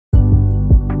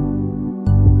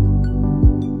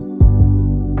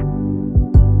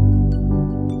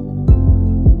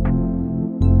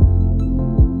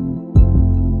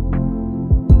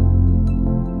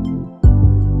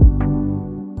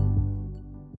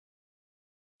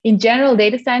In general,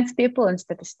 data science people and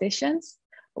statisticians,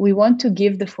 we want to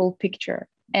give the full picture.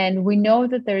 And we know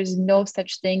that there is no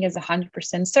such thing as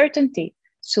 100% certainty.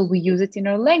 So we use it in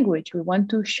our language. We want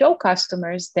to show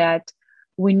customers that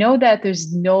we know that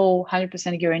there's no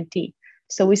 100% guarantee.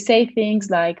 So we say things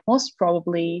like most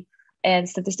probably and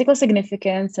statistical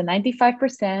significance and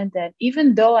 95%. And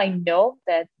even though I know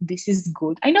that this is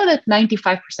good, I know that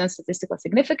 95% statistical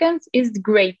significance is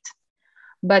great,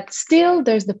 but still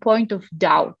there's the point of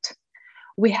doubt.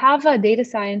 We have a data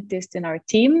scientist in our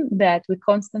team that we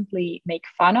constantly make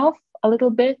fun of a little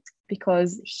bit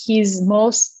because his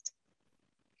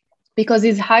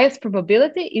highest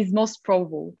probability is most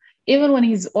probable. Even when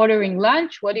he's ordering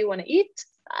lunch, what do you want to eat?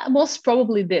 Most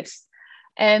probably this.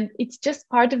 And it's just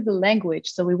part of the language.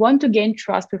 So we want to gain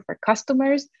trust with our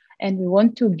customers and we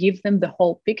want to give them the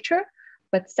whole picture,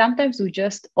 but sometimes we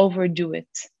just overdo it.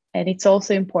 And it's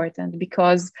also important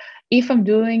because if I'm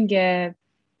doing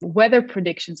weather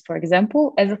predictions, for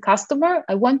example, as a customer,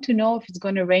 I want to know if it's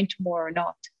going to rain tomorrow or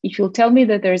not. If you'll tell me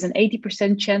that there's an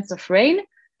 80% chance of rain,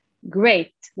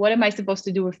 great. What am I supposed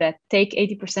to do with that? Take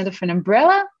 80% of an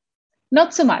umbrella?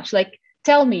 Not so much. Like,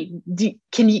 tell me,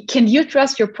 can you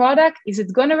trust your product? Is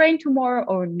it going to rain tomorrow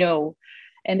or no?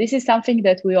 And this is something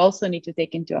that we also need to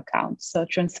take into account. So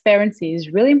transparency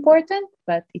is really important,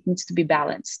 but it needs to be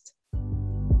balanced.